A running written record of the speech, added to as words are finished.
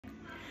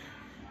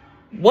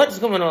What's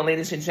going on,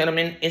 ladies and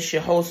gentlemen? It's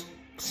your host,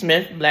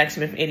 Smith,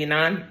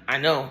 Blacksmith89. I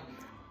know,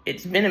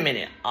 it's been a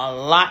minute. A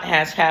lot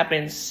has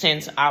happened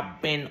since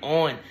I've been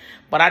on.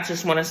 But I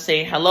just want to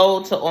say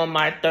hello to all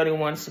my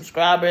 31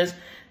 subscribers.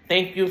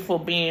 Thank you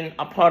for being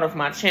a part of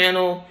my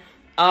channel.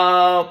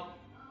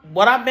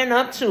 What I've been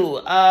up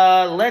to,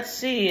 let's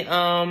see.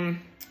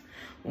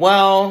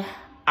 Well,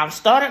 I've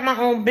started my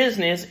own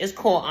business. It's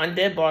called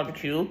Undead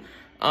Barbecue.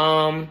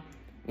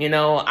 You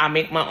know, I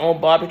make my own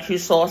barbecue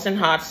sauce and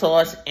hot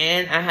sauce,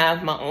 and I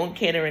have my own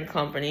catering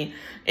company.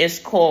 It's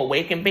called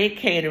Wake and Bake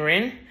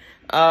Catering.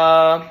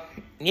 Yeah,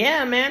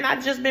 man,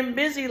 I've just been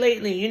busy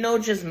lately, you know,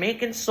 just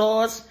making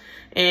sauce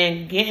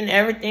and getting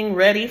everything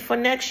ready for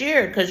next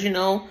year. Because, you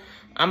know,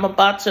 I'm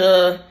about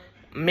to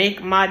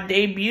make my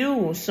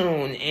debut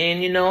soon,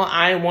 and, you know,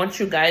 I want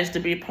you guys to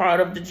be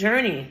part of the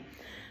journey.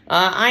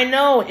 I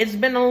know, it's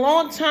been a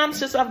long time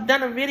since I've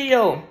done a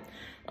video.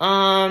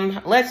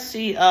 Let's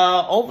see,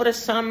 over the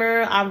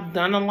summer, I've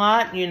done a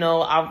lot. You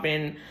know, I've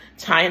been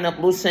tying up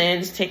loose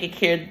ends, taking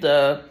care of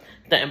the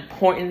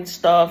important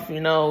stuff,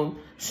 you know,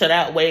 so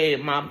that way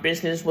my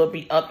business will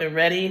be up and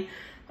ready.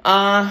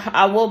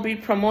 I will be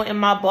promoting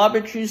my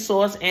barbecue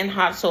sauce and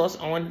hot sauce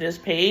on this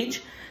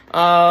page.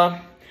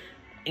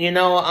 You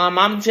know,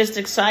 I'm just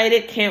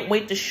excited. Can't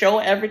wait to show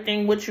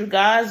everything with you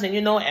guys. And, you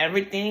know,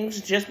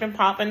 everything's just been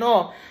popping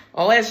off.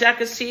 Oh, as y'all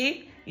can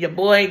see, your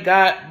boy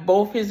got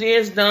both his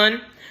ears done.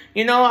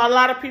 You know, a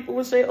lot of people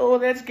would say, oh,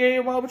 that's gay.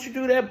 Why would you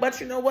do that?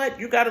 But you know what?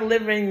 You got to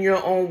live in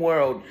your own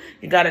world.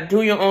 You got to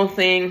do your own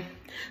thing.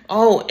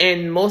 Oh,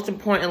 and most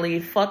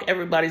importantly, fuck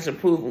everybody's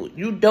approval.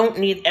 You don't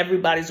need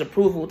everybody's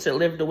approval to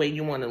live the way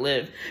you want to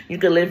live. You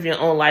can live your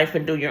own life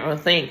and do your own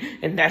thing.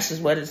 And that's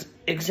just what is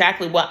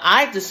exactly what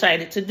I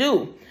decided to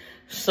do.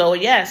 So,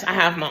 yes, I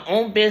have my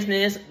own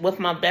business with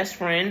my best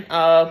friend.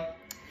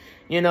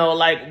 You know,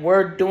 like,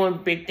 we're doing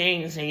big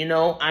things. And, you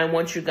know, I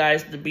want you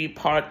guys to be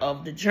part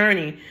of the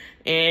journey.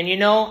 And, you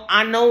know,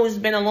 I know it's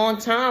been a long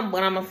time,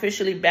 but I'm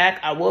officially back.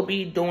 I will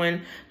be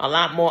doing a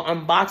lot more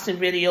unboxing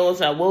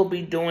videos. I will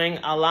be doing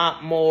a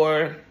lot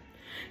more,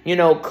 you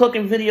know,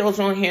 cooking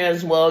videos on here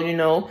as well, you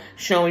know,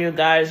 showing you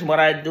guys what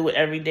I do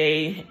every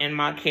day in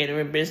my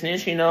catering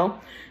business, you know.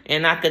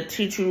 And I could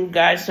teach you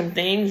guys some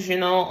things, you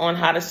know, on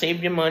how to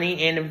save your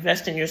money and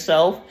invest in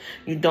yourself.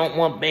 You don't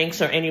want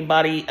banks or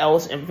anybody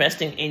else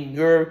investing in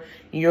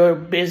your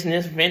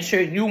business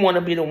venture. You want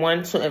to be the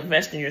one to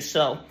invest in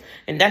yourself.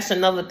 And that's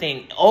another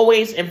thing.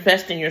 Always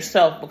invest in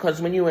yourself,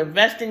 because when you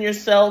invest in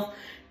yourself,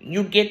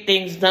 you get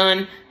things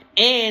done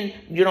and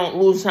you don't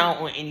lose out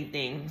on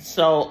anything.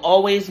 So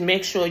always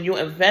make sure you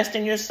invest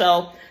in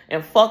yourself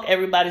and fuck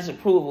everybody's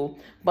approval.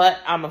 But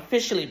I'm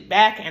officially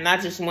back, and I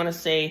just want to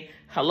say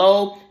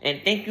hello and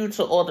thank you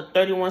to all the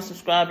 31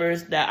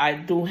 subscribers that I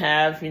do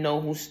have, you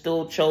know, who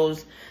still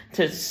chose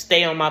to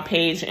stay on my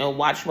page and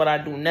watch what I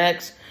do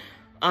next.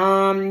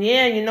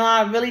 Yeah, you know,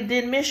 I really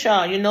did miss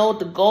y'all. You know,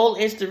 the goal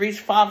is to reach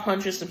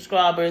 500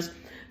 subscribers.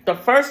 The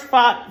first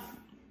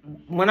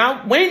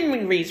when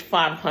we reach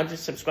 500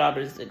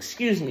 subscribers,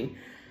 excuse me,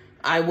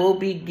 I will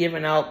be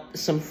giving out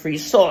some free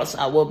sauce.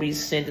 I will be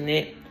sending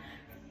it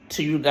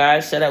to you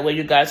guys so that way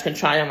you guys can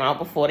try them out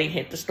before they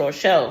hit the store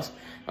shelves.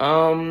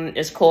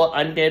 It's called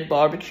Undead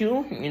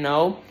Barbecue, you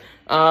know.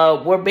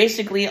 We're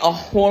basically a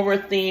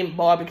horror-themed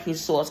barbecue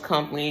sauce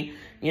company.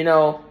 You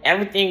know,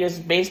 everything is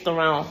based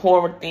around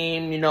horror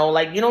theme, you know.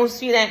 Like, you don't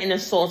see that in the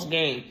sauce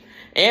game.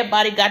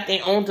 Everybody got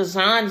their own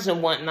designs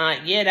and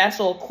whatnot. Yeah,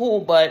 that's all cool,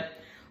 but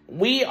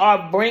we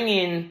are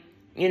bringing,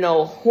 you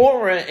know,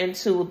 horror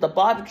into the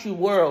barbecue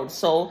world.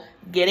 So,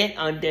 get it,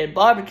 Undead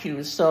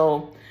Barbecue.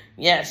 So,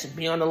 yes,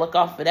 be on the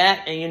lookout for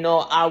that. And, you know,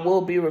 I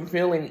will be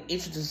revealing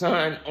each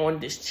design on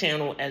this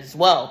channel as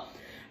well.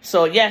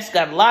 So, yes,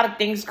 got a lot of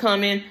things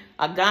coming.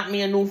 I got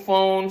me a new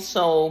phone,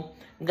 so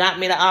got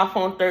me the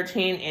iPhone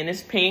 13, and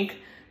it's pink.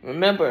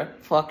 Remember,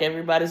 fuck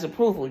everybody's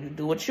approval. You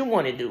do what you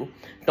want to do.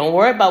 Don't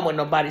worry about what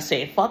nobody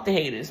say. Fuck the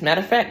haters.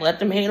 Matter of fact, let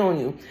them hate on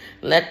you.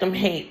 Let them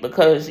hate,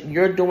 because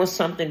you're doing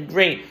something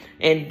great,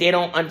 and they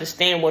don't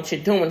understand what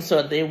you're doing,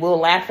 so they will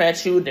laugh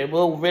at you. They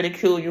will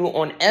ridicule you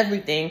on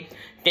everything.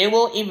 They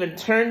will even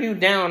turn you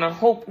down and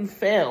hope you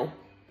fail.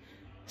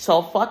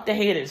 So fuck the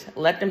haters.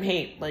 Let them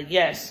hate. But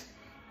yes,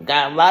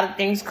 got a lot of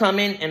things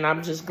coming, and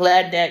I'm just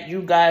glad that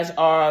you guys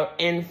are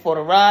in for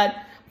the ride.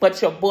 But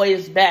your boy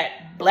is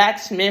back.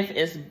 Blacksmith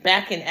is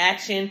back in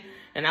action,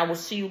 and I will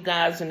see you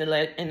guys in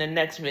the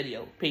next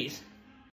video. Peace.